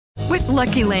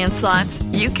Lucky Land Slots,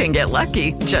 you can get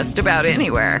lucky just about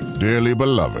anywhere. Dearly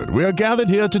beloved, we are gathered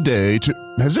here today to...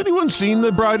 Has anyone seen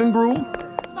the bride and groom?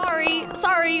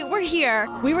 Sorry, we're here.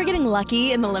 We were getting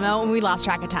lucky in the limo and we lost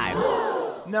track of time.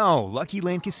 No, Lucky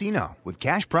Land Casino, with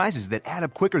cash prizes that add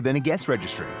up quicker than a guest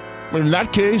registry. In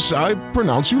that case, I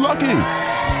pronounce you lucky.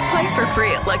 Play for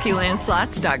free at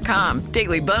LuckyLandSlots.com.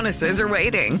 Daily bonuses are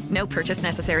waiting. No purchase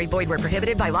necessary. Void where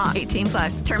prohibited by law.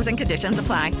 18+. Terms and conditions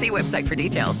apply. See website for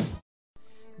details.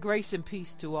 Grace and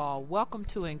peace to all. Welcome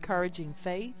to Encouraging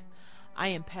Faith. I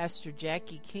am Pastor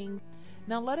Jackie King.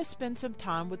 Now let us spend some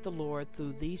time with the Lord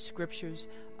through these scriptures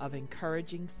of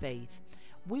encouraging faith.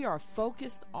 We are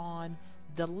focused on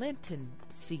the Lenten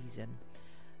season.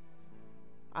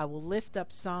 I will lift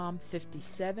up Psalm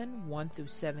 57, 1 through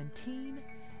 17,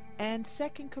 and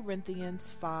 2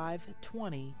 Corinthians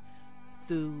 5:20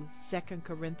 through 2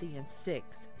 Corinthians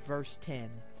 6, verse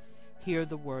 10. Hear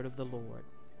the word of the Lord.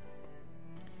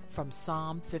 From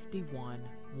Psalm 51,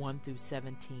 1 through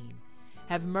 17.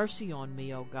 Have mercy on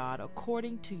me, O God,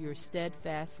 according to your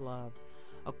steadfast love,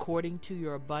 according to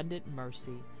your abundant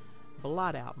mercy.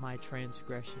 Blot out my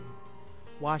transgression.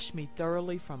 Wash me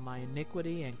thoroughly from my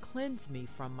iniquity and cleanse me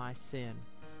from my sin.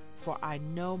 For I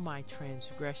know my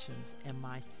transgressions, and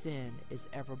my sin is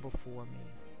ever before me.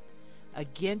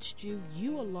 Against you,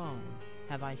 you alone,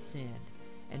 have I sinned,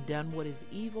 and done what is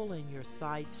evil in your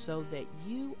sight, so that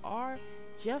you are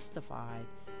justified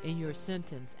in your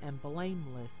sentence and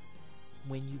blameless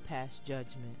when you pass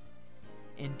judgment.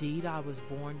 Indeed, I was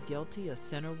born guilty, a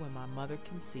sinner, when my mother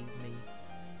conceived me.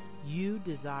 You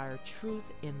desire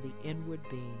truth in the inward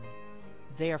being.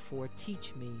 Therefore,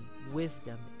 teach me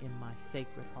wisdom in my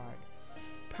sacred heart.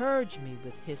 Purge me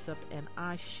with hyssop, and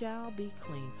I shall be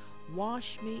clean.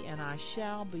 Wash me, and I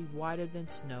shall be whiter than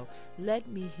snow. Let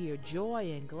me hear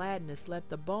joy and gladness. Let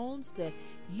the bones that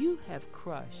you have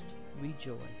crushed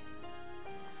rejoice.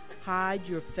 Hide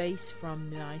your face from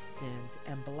my sins,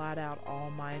 and blot out all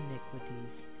my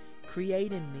iniquities.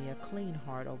 Create in me a clean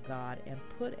heart, O God, and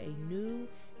put a new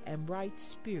and right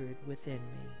spirit within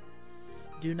me.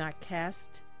 Do not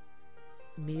cast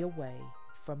me away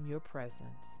from your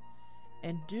presence,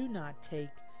 and do not take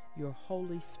your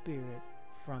Holy Spirit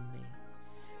from me.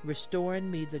 Restore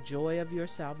in me the joy of your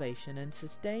salvation, and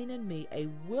sustain in me a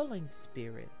willing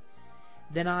spirit.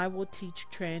 Then I will teach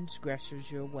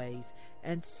transgressors your ways,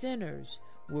 and sinners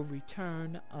will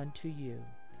return unto you.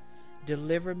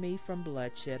 Deliver me from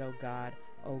bloodshed, O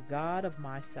God of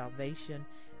my salvation,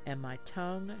 and my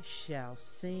tongue shall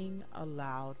sing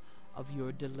aloud of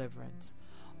your deliverance.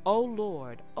 O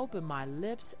Lord, open my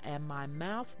lips, and my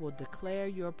mouth will declare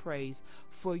your praise,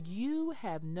 for you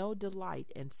have no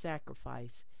delight in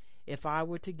sacrifice. If I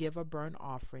were to give a burnt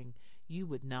offering, you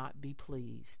would not be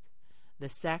pleased. The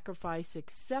sacrifice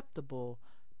acceptable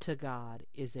to God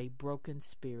is a broken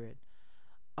spirit,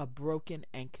 a broken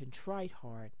and contrite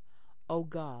heart. O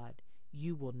God,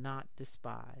 you will not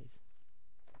despise.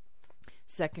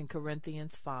 2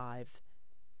 Corinthians 5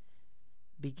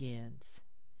 begins.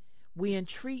 We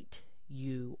entreat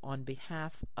you on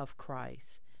behalf of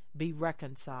Christ, be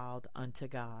reconciled unto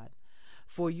God.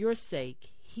 For your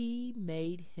sake he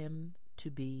made him to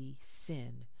be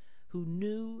sin, who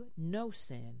knew no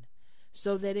sin,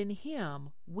 so that in him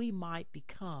we might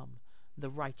become the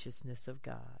righteousness of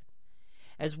God.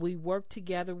 As we work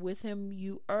together with him,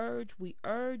 we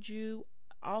urge you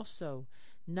also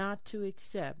not to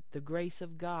accept the grace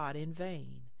of God in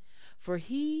vain. For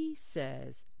he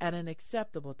says, at an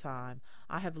acceptable time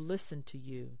I have listened to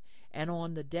you, and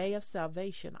on the day of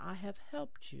salvation I have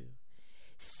helped you.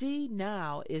 See,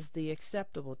 now is the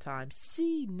acceptable time.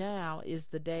 See, now is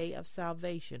the day of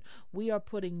salvation. We are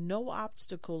putting no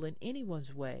obstacle in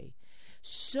anyone's way,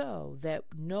 so that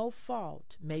no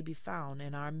fault may be found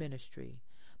in our ministry.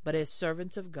 But as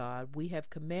servants of God, we have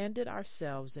commanded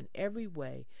ourselves in every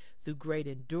way through great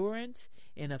endurance,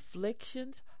 in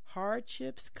afflictions,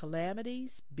 hardships,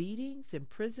 calamities, beatings,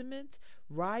 imprisonments,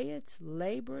 riots,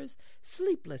 labors,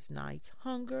 sleepless nights,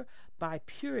 hunger, by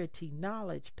purity,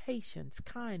 knowledge, patience,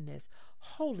 kindness,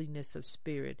 holiness of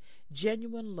spirit,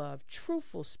 genuine love,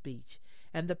 truthful speech,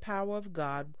 and the power of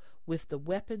God, with the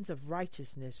weapons of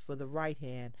righteousness for the right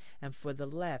hand and for the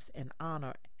left, in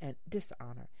honor and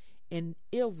dishonor, in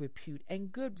ill repute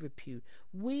and good repute.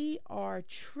 We are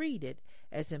treated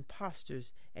as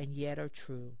impostors and yet are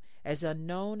true, as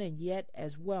unknown and yet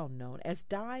as well known, as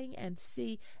dying and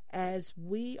see as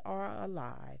we are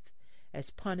alive, as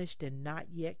punished and not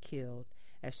yet killed,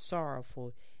 as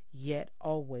sorrowful yet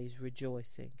always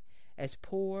rejoicing, as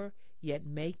poor yet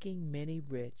making many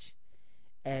rich,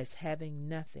 as having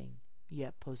nothing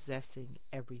yet possessing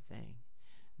everything.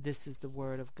 This is the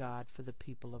word of God for the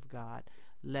people of God.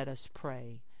 Let us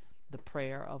pray the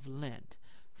prayer of Lent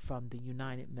from the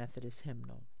United Methodist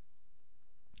Hymnal.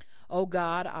 O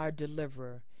God, our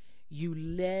deliverer, you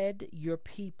led your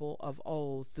people of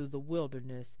old through the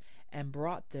wilderness and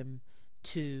brought them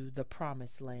to the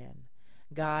promised land.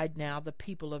 Guide now the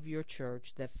people of your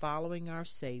church, that following our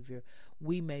Savior,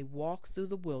 we may walk through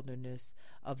the wilderness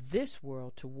of this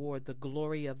world toward the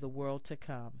glory of the world to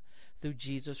come, through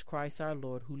Jesus Christ our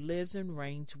Lord, who lives and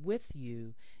reigns with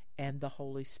you and the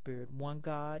Holy Spirit, one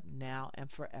God, now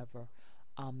and forever.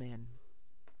 Amen.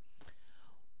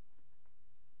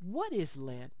 What is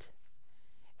Lent?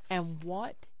 And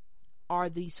what are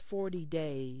these 40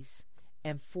 days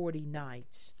and 40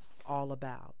 nights all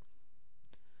about?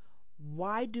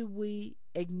 Why do we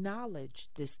acknowledge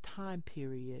this time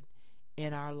period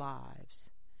in our lives?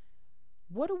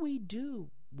 What do we do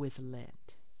with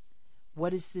Lent?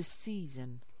 What is this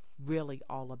season really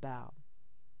all about?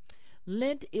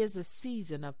 Lent is a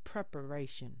season of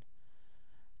preparation,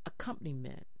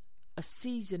 accompaniment, a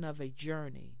season of a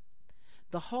journey.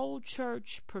 The whole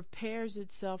church prepares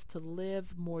itself to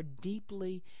live more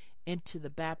deeply into the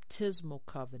baptismal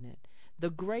covenant, the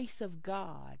grace of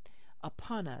God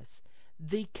upon us,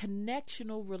 the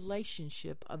connectional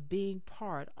relationship of being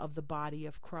part of the body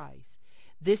of Christ.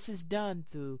 This is done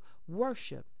through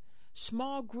worship,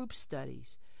 small group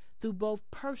studies, through both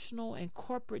personal and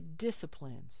corporate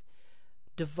disciplines,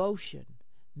 devotion,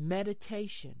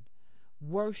 meditation,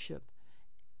 worship,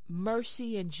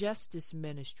 mercy and justice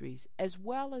ministries, as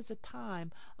well as a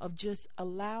time of just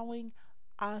allowing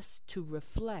us to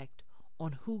reflect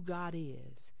on who God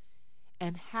is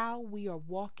and how we are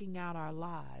walking out our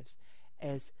lives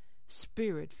as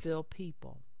Spirit-filled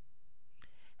people.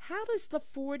 How does the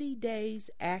 40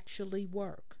 days actually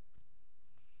work?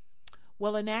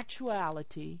 Well, in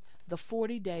actuality, the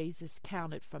 40 days is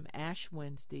counted from Ash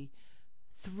Wednesday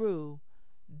through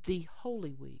the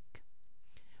Holy Week.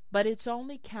 But it's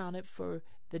only counted for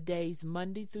the days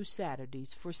Monday through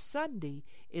Saturdays, for Sunday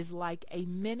is like a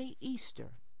mini Easter.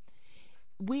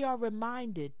 We are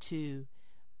reminded to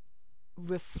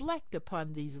reflect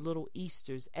upon these little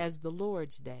Easters as the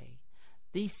Lord's Day.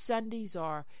 These Sundays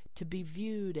are to be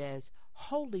viewed as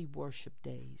holy worship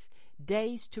days,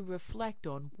 days to reflect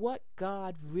on what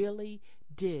God really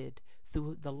did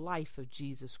through the life of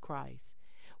Jesus Christ,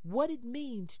 what it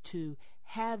means to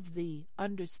have the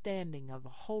understanding of a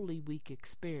Holy Week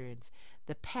experience,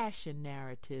 the passion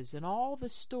narratives, and all the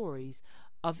stories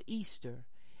of Easter.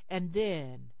 And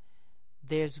then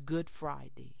there's Good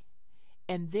Friday.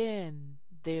 And then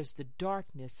there's the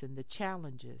darkness and the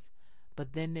challenges.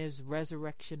 But then there's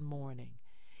Resurrection Morning.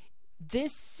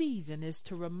 This season is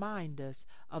to remind us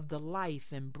of the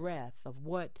life and breath of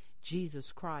what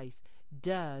Jesus Christ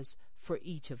does for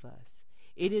each of us.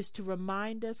 It is to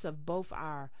remind us of both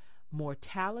our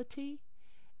mortality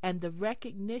and the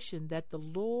recognition that the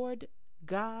Lord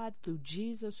God, through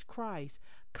Jesus Christ,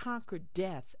 conquered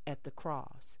death at the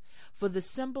cross. For the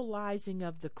symbolizing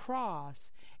of the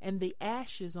cross and the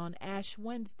ashes on Ash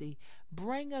Wednesday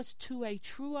bring us to a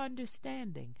true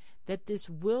understanding that this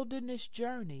wilderness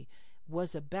journey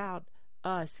was about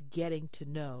us getting to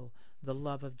know the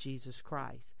love of Jesus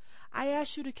Christ. I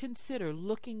ask you to consider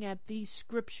looking at these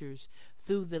scriptures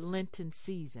through the Lenten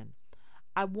season.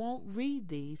 I won't read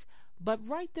these, but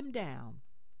write them down.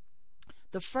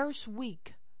 The first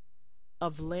week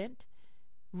of Lent,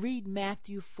 read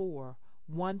Matthew 4,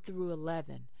 1 through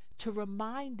 11, to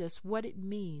remind us what it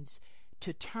means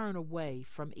to turn away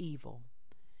from evil.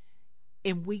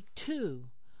 In week 2,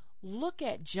 look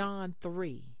at John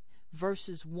 3,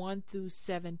 verses 1 through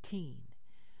 17.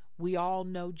 We all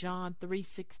know John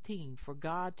 3:16, for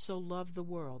God so loved the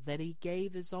world that he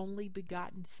gave his only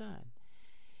begotten Son.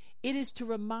 It is to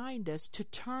remind us to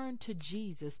turn to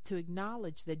Jesus, to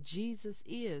acknowledge that Jesus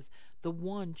is the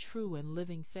one true and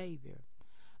living Savior.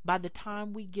 By the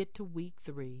time we get to week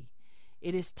 3,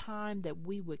 it is time that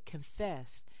we would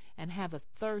confess and have a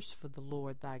thirst for the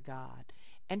Lord thy God,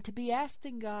 and to be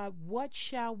asking God, what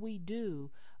shall we do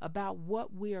about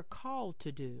what we are called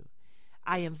to do?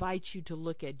 I invite you to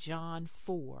look at John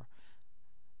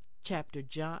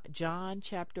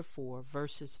chapter 4,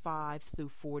 verses 5 through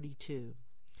 42.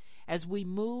 As we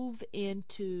move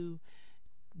into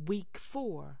week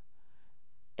 4,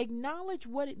 acknowledge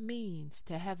what it means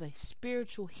to have a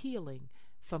spiritual healing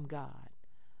from God.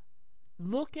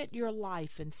 Look at your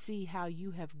life and see how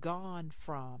you have gone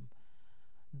from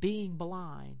being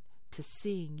blind to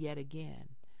seeing yet again.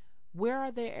 Where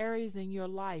are there areas in your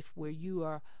life where you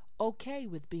are okay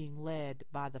with being led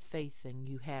by the faith that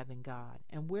you have in God?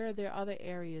 And where are there other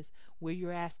areas where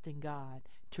you're asking God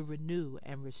to renew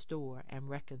and restore and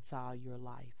reconcile your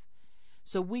life?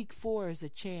 So week 4 is a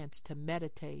chance to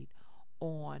meditate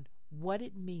on what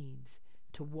it means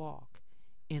to walk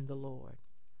in the Lord.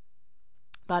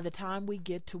 By the time we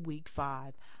get to week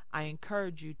 5, I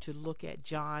encourage you to look at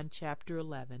John chapter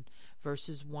 11,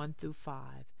 verses 1 through 5,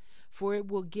 for it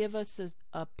will give us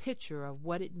a picture of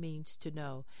what it means to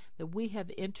know that we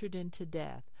have entered into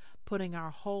death, putting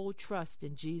our whole trust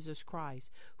in Jesus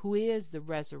Christ, who is the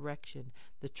resurrection,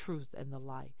 the truth, and the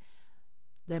light.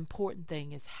 The important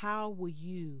thing is, how will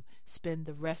you spend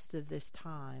the rest of this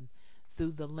time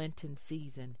through the Lenten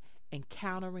season,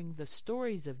 encountering the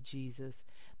stories of Jesus,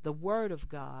 the Word of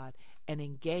God, and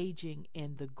engaging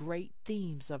in the great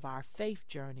themes of our faith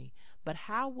journey? But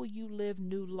how will you live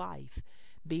new life,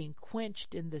 being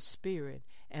quenched in the Spirit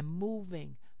and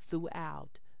moving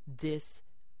throughout this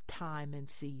time and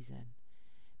season?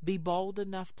 Be bold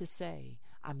enough to say,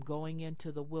 I'm going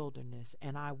into the wilderness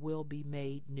and I will be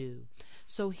made new.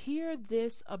 So hear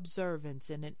this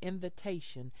observance and an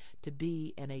invitation to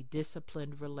be in a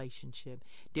disciplined relationship.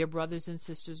 Dear brothers and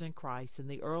sisters in Christ, and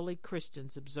the early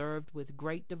Christians observed with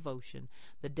great devotion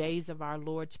the days of our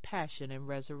Lord's passion and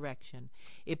resurrection.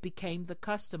 It became the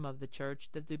custom of the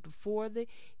church that before the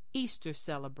Easter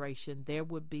celebration, there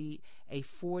would be a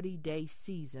 40-day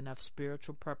season of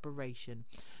spiritual preparation.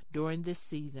 During this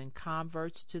season,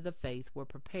 converts to the faith were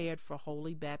prepared for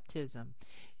holy baptism.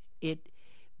 It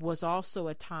was also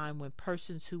a time when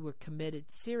persons who were committed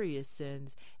serious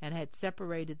sins and had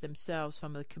separated themselves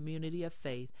from the community of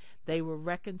faith, they were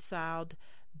reconciled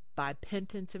by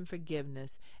penance and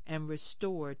forgiveness and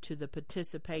restored to the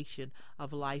participation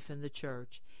of life in the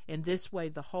church. In this way,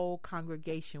 the whole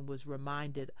congregation was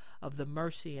reminded of the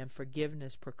mercy and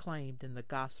forgiveness proclaimed in the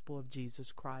gospel of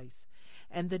Jesus Christ,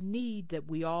 and the need that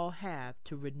we all have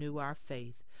to renew our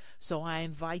faith. So I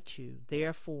invite you,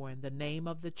 therefore, in the name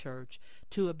of the church,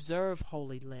 to observe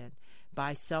Holy Lent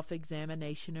by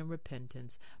self-examination and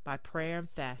repentance, by prayer and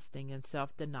fasting and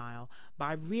self-denial,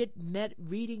 by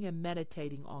reading and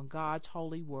meditating on God's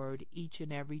holy word each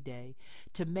and every day,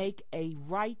 to make a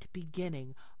right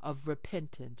beginning of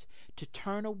repentance, to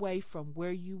turn away from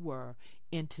where you were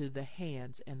into the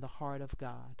hands and the heart of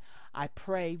God. I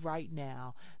pray right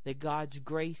now that God's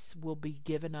grace will be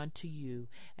given unto you,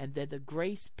 and that the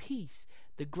great peace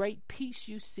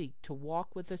you seek to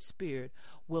walk with the Spirit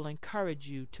will encourage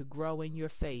you to grow in your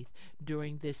faith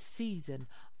during this season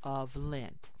of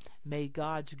Lent. May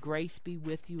God's grace be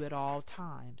with you at all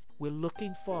times. We're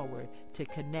looking forward to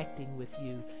connecting with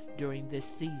you during this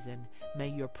season. May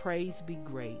your praise be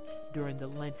great during the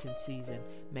Lenten season.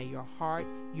 May your heart,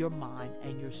 your mind,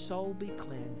 and your soul be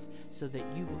cleansed so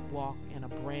that you would walk in a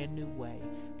brand new way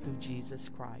through Jesus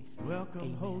Christ. Welcome,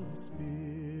 Amen. Holy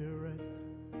Spirit.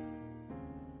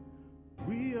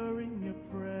 We are in your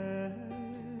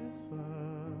presence.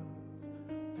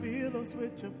 Fill us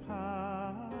with your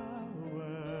power.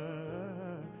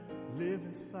 Live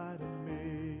inside of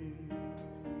me.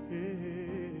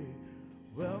 Hey,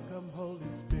 welcome, Holy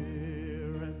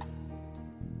Spirit.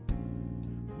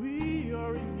 We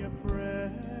are in your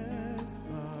presence.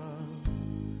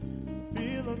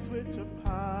 Fill us with your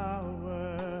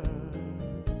power.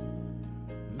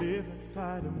 Live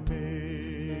inside of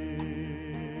me.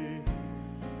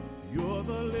 You're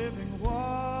the living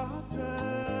water,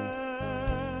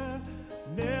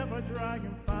 never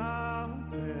drying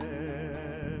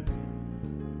fountain,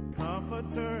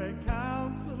 comforter and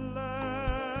counselor,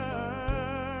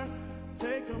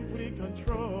 take complete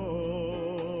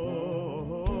control.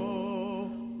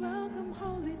 Welcome,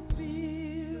 Holy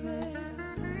Spirit.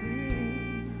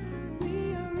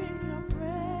 We are in your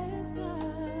presence.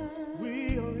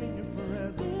 We are in your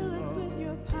presence. Fill us with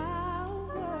your power.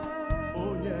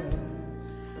 Oh,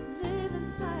 yes. Live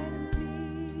inside of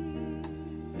me.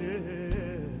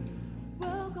 Yeah.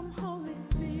 Welcome, Holy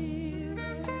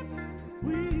Spirit.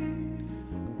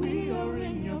 We are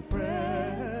in your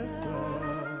presence.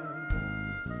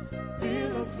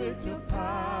 Fill us with your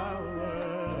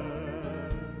power.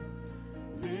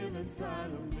 Live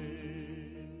inside of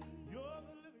me. You're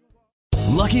the living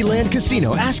one. Lucky Land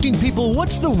Casino, asking people,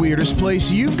 what's the weirdest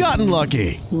place you've gotten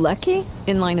lucky? Lucky?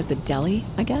 In line at the deli,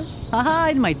 I guess? Aha,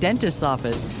 in my dentist's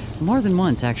office. More than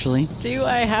once, actually. Do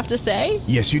I have to say?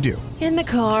 Yes, you do. In the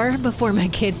car before my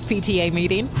kids' PTA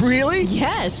meeting. Really?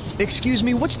 Yes. Excuse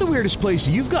me, what's the weirdest place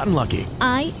you've gotten lucky?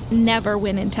 I never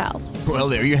win and tell. Well,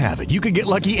 there you have it. You can get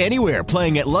lucky anywhere,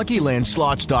 playing at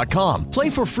LuckyLandSlots.com.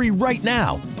 Play for free right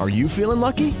now. Are you feeling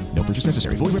lucky? No purchase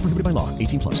necessary. Void where prohibited by law.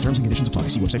 18+. Terms and conditions apply.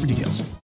 See website for details.